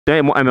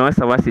Moi, j'aimerais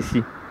savoir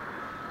ceci.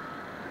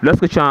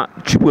 Lorsque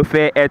tu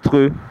préfères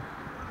être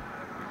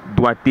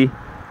doigté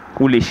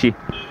ou léché?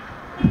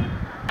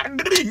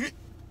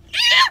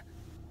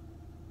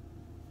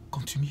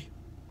 Continue.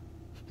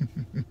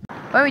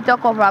 When we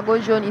talk of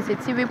Ragojon, it's a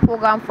TV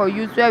program for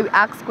youth where we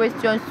ask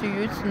questions to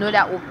youth to know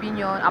their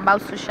opinion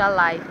about social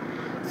life.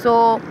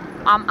 So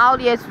I'm out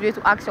here today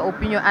to ask your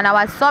opinion, and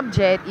our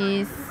subject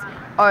is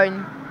on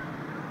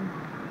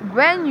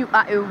when you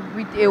are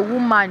with a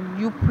woman,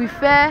 you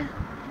prefer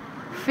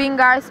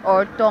fingers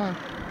or tongue?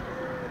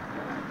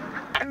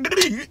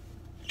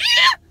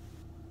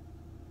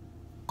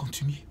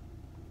 Continue.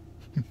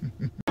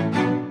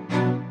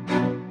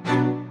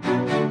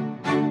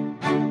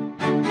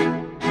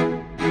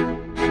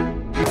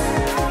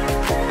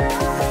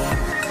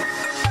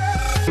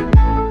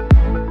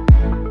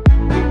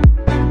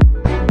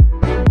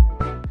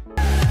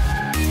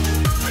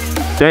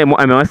 Moi,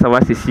 j'aimerais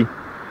savoir ceci.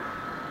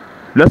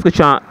 Lorsque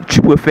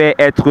tu préfères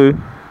être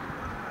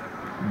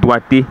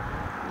doigté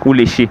ou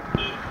léché?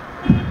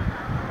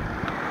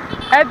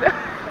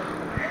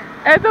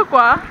 Être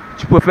quoi?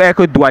 Tu préfères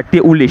être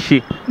doigté ou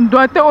léché?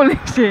 Doigté ou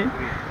léché?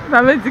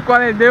 Ça veut dire quoi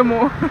les deux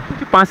mots?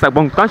 Tu penses à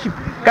bon. Quand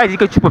il dit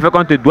que tu préfères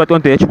qu'on te doite,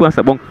 tu penses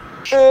à bon.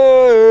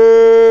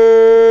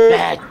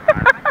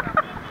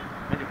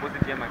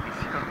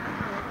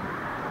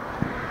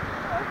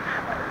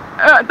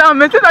 Attends,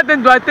 mais tu dois te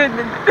doigter.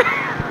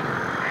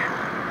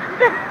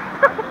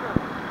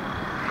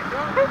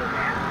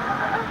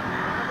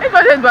 Il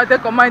doit te doigter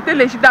comment? Il te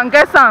léché dans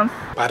quel sens?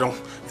 Pardon,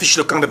 fiche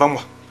le camp devant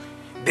moi.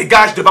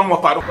 Dégage devant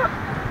moi, pardon.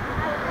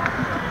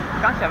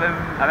 Quand tu avais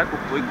avec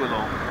Okoïgolo,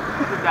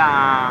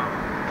 dans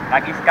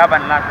la Giscaban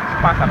là,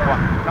 tu penses à quoi?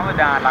 Quand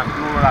dans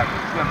l'enclos là,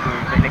 tu un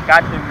peu les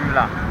 4 murs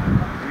là,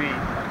 oui,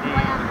 et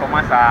il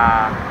commence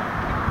à.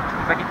 Tu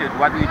préfères qu'il te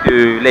doite ou il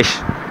te lèche?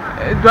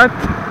 Doite.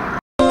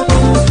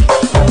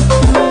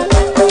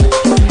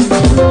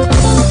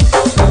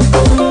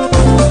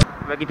 Tu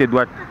préfères qu'il te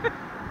doite?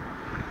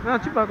 Non,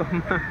 tu parles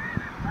comme ça.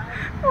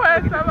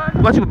 Ouais, ça va.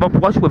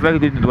 Pourquoi tu préfères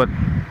qu'il te doite?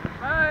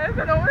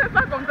 C'est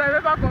pas comme ça, il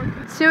veut pas comme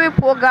ça. TV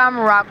program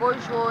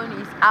Ragojon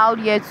is out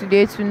here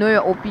today to know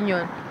your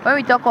opinion. When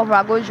we talk of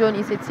Ragojon,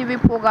 it's a TV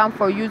program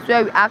for youth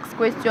where we ask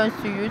questions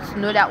to youth to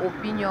know their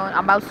opinion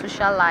about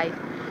social life.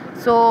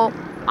 So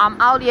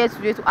I'm out here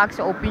today to ask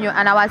your opinion,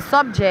 and our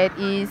subject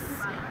is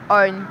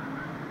on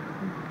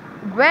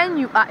when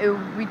you are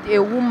with a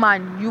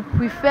woman, you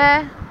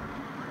prefer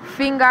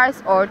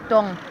fingers or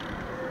tongue?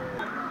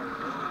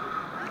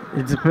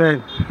 It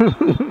depends.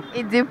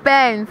 It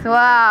depends.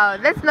 Wow,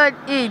 that's not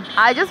it.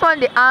 I just want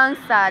the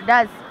answer.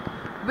 That's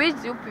which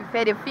do you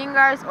prefer, the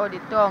fingers or the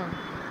tongue?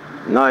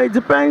 No, it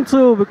depends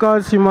too,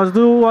 because you must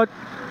do what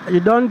you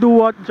don't do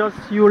what just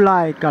you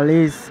like. At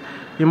least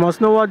you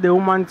must know what the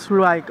woman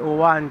like or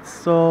wants.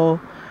 So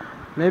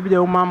maybe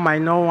the woman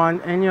might not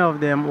want any of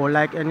them or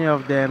like any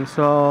of them.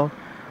 So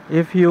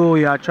if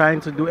you are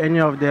trying to do any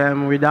of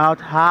them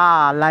without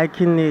her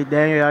liking it,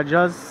 then you are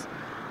just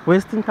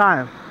wasting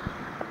time.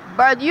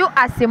 But you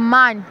as a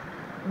man,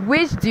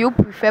 which do you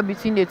prefer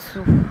between the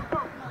two?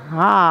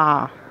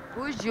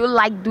 Which do you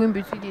like doing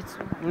between the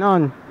two?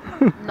 None.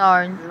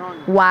 None.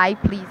 Why,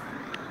 please?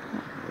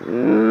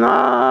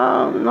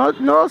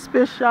 No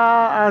special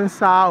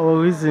answer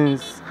or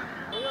reasons.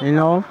 You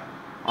know,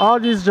 all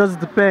this just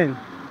depend.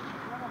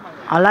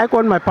 I like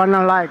what my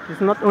partner like.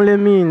 It's not only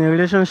me in a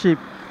relationship.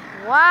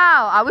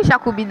 Wow, I wish I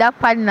could be that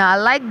partner. I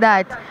like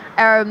that.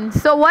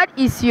 So what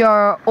is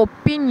your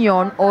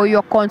opinion or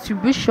your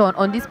contribution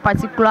on this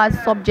particular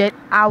subject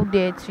out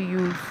there to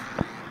use?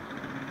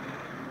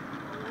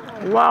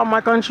 Well,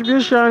 my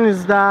contribution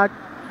is that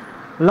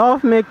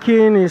love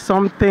making is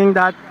something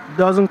that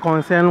doesn't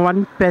concern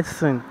one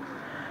person.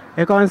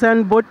 It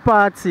concerns both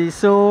parties.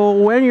 So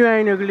when you are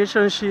in a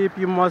relationship,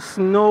 you must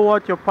know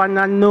what your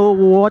partner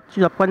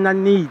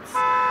needs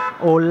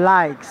or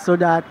likes, so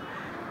that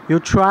you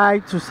try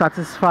to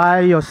satisfy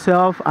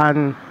yourself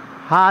and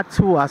her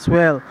too as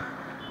well.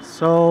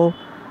 So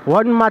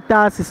what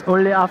matters is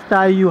only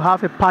after you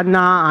have a partner,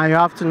 and you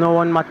have to know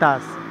what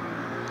matters.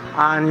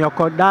 And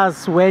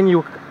that's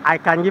when I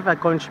can give a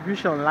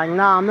contribution. Like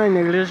now, I'm not in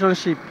a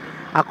relationship.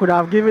 I could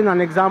have given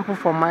an example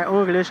from my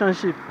own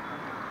relationship.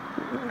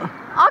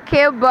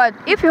 Okay, but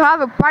if you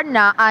have a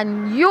partner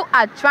and you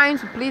are trying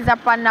to please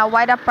that partner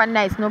while that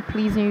partner is not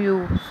pleasing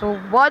you, so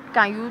what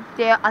can you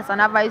tell as an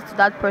advice to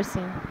that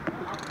person?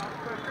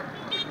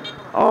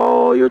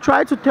 Oh, you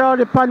try to tell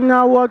the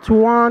partner what you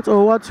want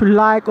or what you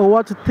like or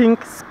what you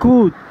think is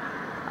good.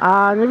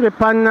 And if the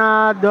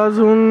partner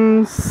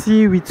doesn't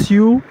see with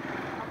you,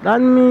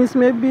 that means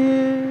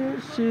maybe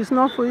she's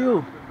not for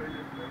you.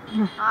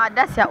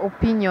 That's your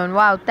opinion.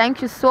 Wow, thank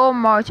you so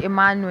much,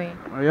 Emmanuel.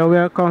 You're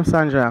welcome,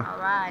 Sandra. All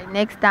right,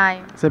 next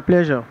time. It's a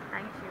pleasure.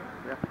 Thank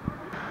you.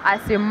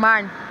 As a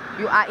man,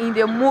 you are in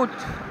the mood.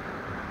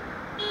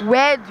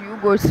 Where do you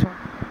go to?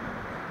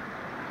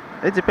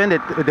 It depends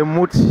on the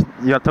mood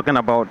you're talking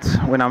about.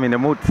 When I'm in the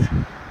mood,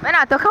 When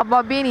I talk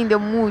about being in the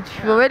mood,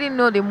 you already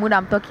know the mood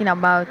I'm talking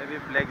about. maybe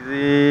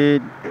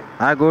flexi.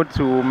 I go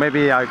to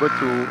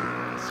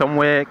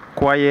somewhere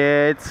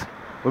quiet.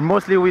 But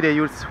mostly with the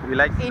youth, we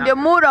like. In the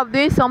mood of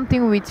doing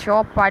something with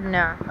your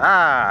partner.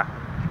 I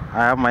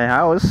have my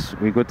house.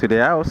 We go to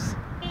the house.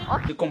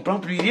 Je comprends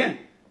plus rien.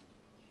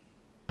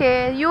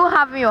 Okay, you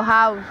have your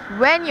house.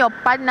 When your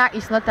partner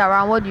is not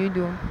around, what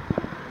do?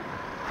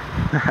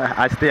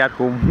 I stay at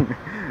home.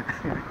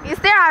 You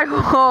stay at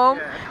home.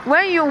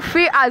 When you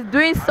feel as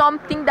doing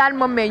something that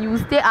moment, you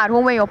stay at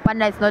home when your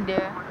partner is not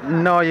there.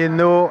 No, you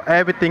know,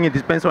 everything it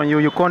depends on you.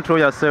 You control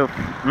yourself.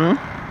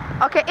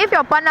 Okay, if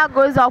your partner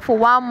goes out for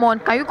 1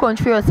 month, can you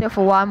control yourself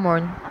for 1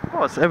 month? Of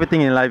course,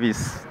 everything in life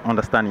is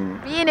understanding.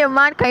 Being a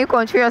man, can you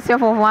control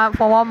yourself for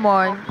one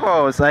month? Of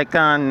course, I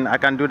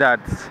can do that.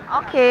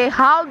 Okay,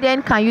 how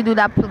then can you do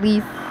that,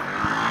 please?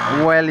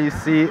 Well, you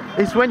see,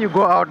 it's when you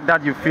go out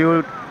that you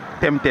feel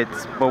tempted.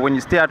 But when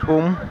you stay at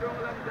home,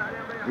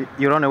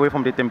 you run away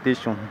from the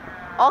temptation.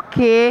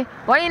 Okay,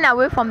 running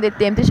away from the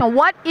temptation.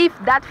 What if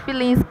that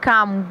feelings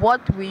come?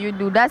 What will you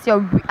do? That's your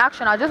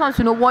reaction. I just want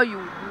to know what you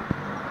will do.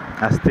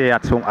 I stay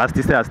at home. I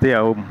stay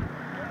at home.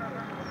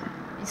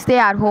 Stay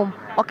at home.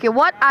 Okay,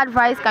 what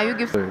advice can you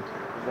give?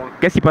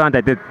 Qu'est-ce qui passe dans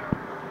ta tête?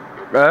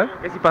 Hein?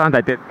 Qu'est-ce qui passe dans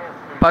ta tête?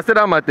 Passer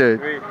dans ma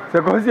tête. Oui.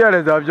 C'est comme s'il y a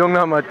les avions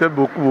dans ma tête,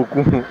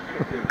 beaucoup.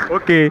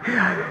 Ok,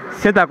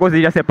 c'est à cause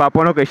déjà, c'est par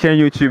rapport à notre chaîne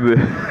YouTube.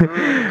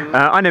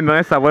 On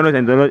aimerait savoir nos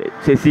internautes,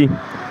 ceci.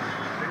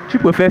 Tu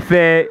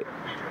préfères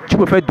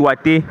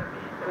doigter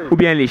ou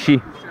bien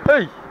lécher?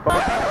 Hey!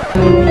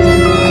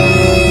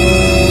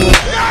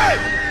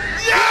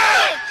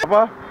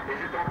 Papa,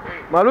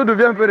 Malou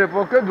devient un peu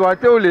répondre que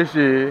doigter ou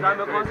lécher?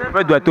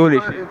 Doigter ou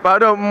lécher?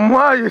 Pardon,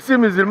 moi je suis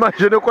musulman,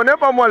 je ne connais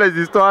pas moi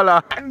les histoires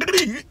là.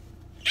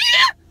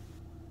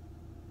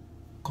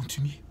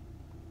 Continue.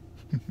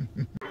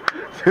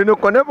 Je ne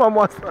connais pas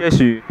moi ça. Tu es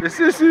sûr? Je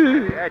suis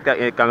sûr.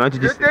 Quand tu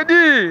dis Je t'ai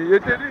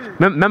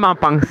dit. même en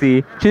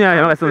pensée, tu n'as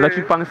jamais raison,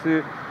 tu penses,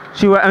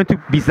 tu vois un truc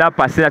bizarre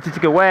passer là, tu dis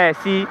que ouais,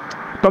 si,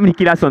 comme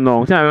Niki a son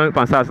nom, tu n'as jamais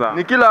pensé à ça.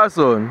 Niki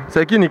Larson,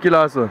 c'est qui Niki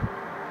Larson?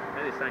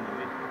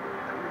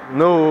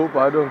 Non,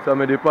 pardon, ça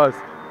me dépasse.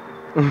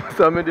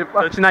 Ça me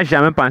dépasse. Tu n'as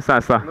jamais pensé à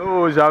ça?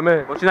 Non,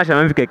 jamais. Tu n'as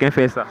jamais vu quelqu'un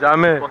faire ça?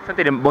 Jamais. Bon,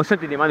 si on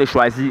te demande de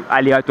choisir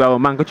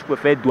aléatoirement que tu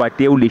préfères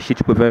doigter ou lécher,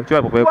 tu vas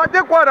préférer doigter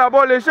quoi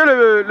d'abord? Lécher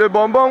le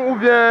bonbon ou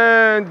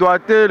bien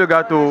doigter le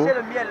gâteau? Lécher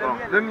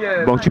le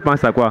miel. Bon, tu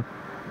penses à quoi?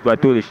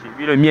 Doigter ou lécher?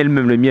 Oui, le miel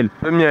même, le miel.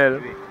 Le miel.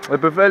 Je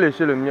préfère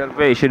lécher le miel. Je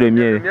préfère lécher le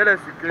miel. Le miel est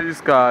sucré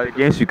jusqu'à...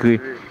 Bien sucré.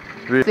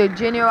 Oui. The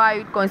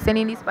general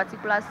concerning this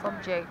particular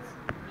subject.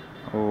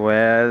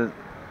 Well,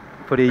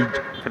 for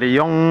the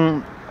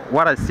young,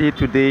 what I see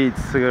today,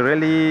 it's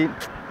really,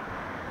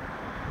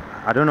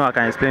 I don't know how I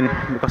can explain,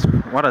 because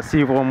what I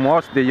see from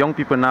most the young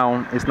people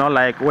now, it's not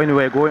like when we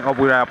were growing up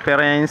with our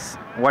parents,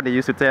 what they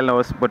used to tell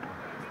us, but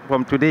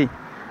from today,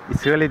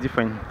 it's really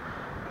different.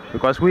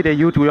 Because with the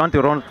youth, we want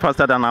to run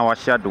faster than our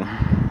shadow,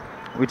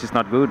 which is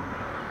not good.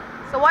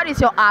 So what is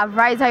your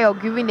advice that you're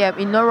giving them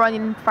in not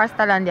running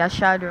faster than their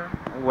shadow?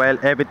 Well,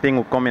 everything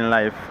will come in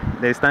life.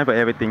 There's time for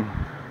everything.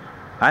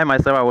 I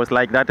myself, I was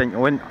like that, and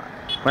when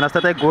I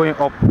started growing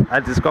up, I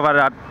discovered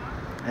that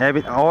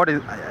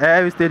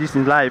every stages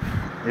in life,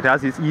 it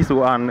has its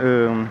issue, and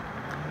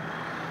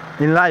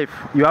in life,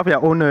 you have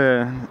your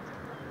own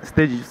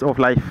stages of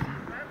life.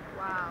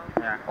 Wow.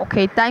 Yeah.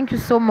 Okay, thank you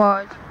so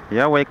much.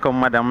 You're welcome,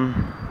 madam.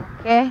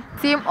 Okay,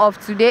 theme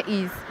of today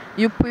is,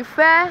 you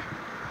prefer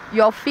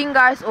your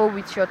fingers or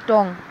with your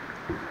tongue?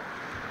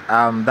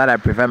 That I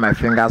prefer my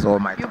fingers or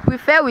my tongue. You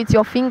prefer with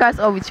your fingers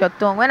or with your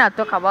tongue? When I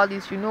talk about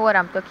this, you know what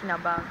I'm talking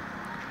about.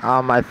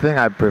 I think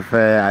I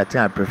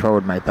prefer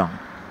with my tongue.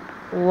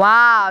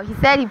 Wow, he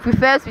said he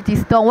prefers with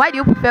his tongue. Why do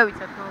you prefer with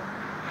your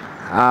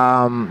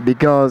tongue?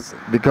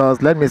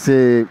 Because let me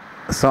say,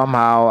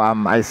 somehow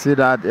I see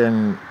that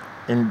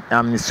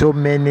in so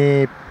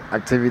many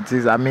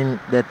activities. I mean,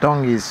 the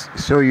tongue is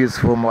so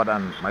useful more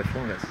than my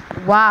fingers.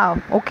 Wow.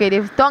 Okay,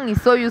 the tongue is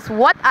so useful.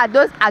 What are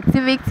those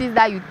activities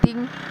that you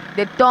think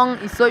the tongue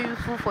is so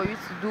useful for you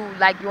to do?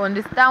 Like, you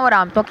understand what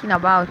I'm talking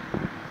about?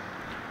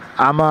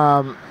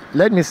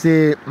 Let me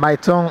say, my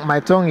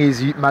tongue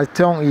is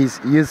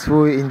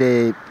useful in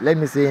the, let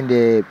me say, in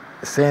the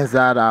sense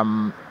that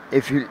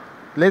if you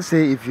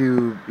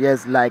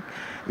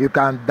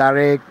can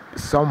direct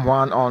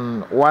someone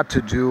on what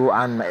to do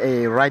and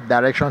a right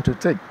direction to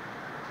take.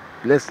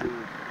 Let's see.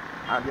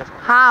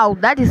 How?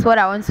 That is what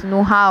I want to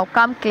know. How?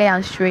 Come clear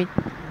and straight.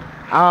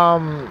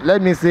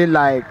 Let me say,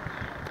 like,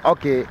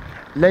 okay,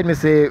 let me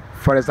say,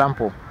 for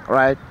example,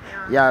 right?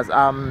 Yes.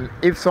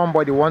 If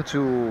somebody want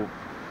to,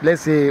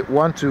 let's say,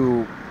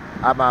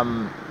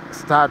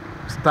 start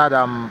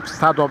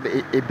up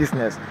a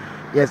business.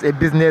 Yes, a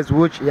business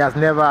which he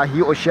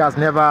or she has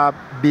never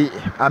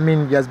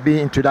just been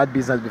into that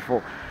business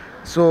before.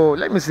 So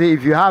let me say,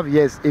 if you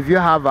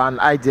have an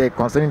idea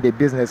concerning the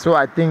business, so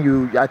I think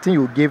you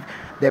give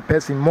the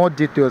person more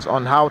details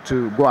on how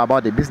to go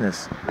about the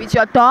business. With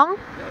your tongue?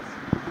 Yes.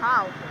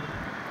 How?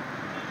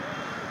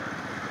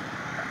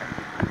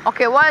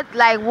 Okay, what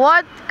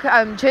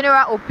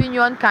general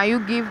opinion can you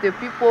give the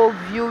people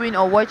viewing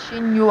or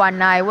watching you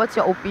and I? What's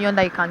your opinion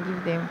that you can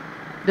give them?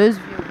 Those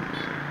viewing.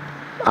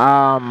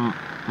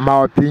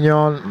 My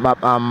opinion,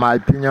 my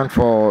opinion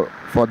for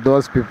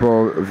those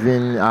people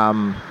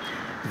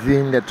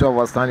being the two of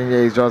us standing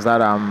here is just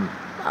that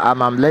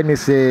let me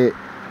say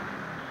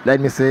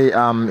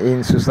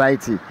in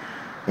society,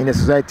 in a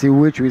society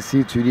which we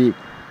see today,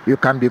 you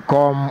can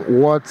become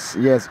what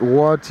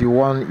you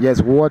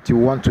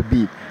want to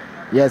be,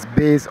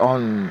 based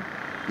on,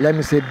 let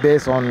me say,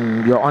 based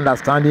on your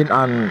understanding,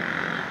 and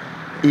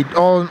it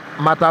all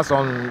matters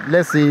on,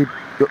 let's say,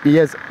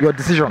 your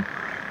decision.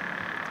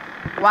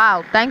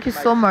 Wow, thank you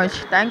so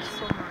much. Thank you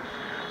so much.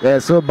 Yeah,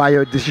 so by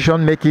your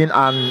decision making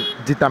and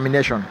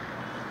determination.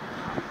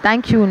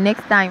 Thank you.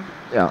 Next time.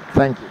 Yeah,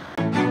 thank you.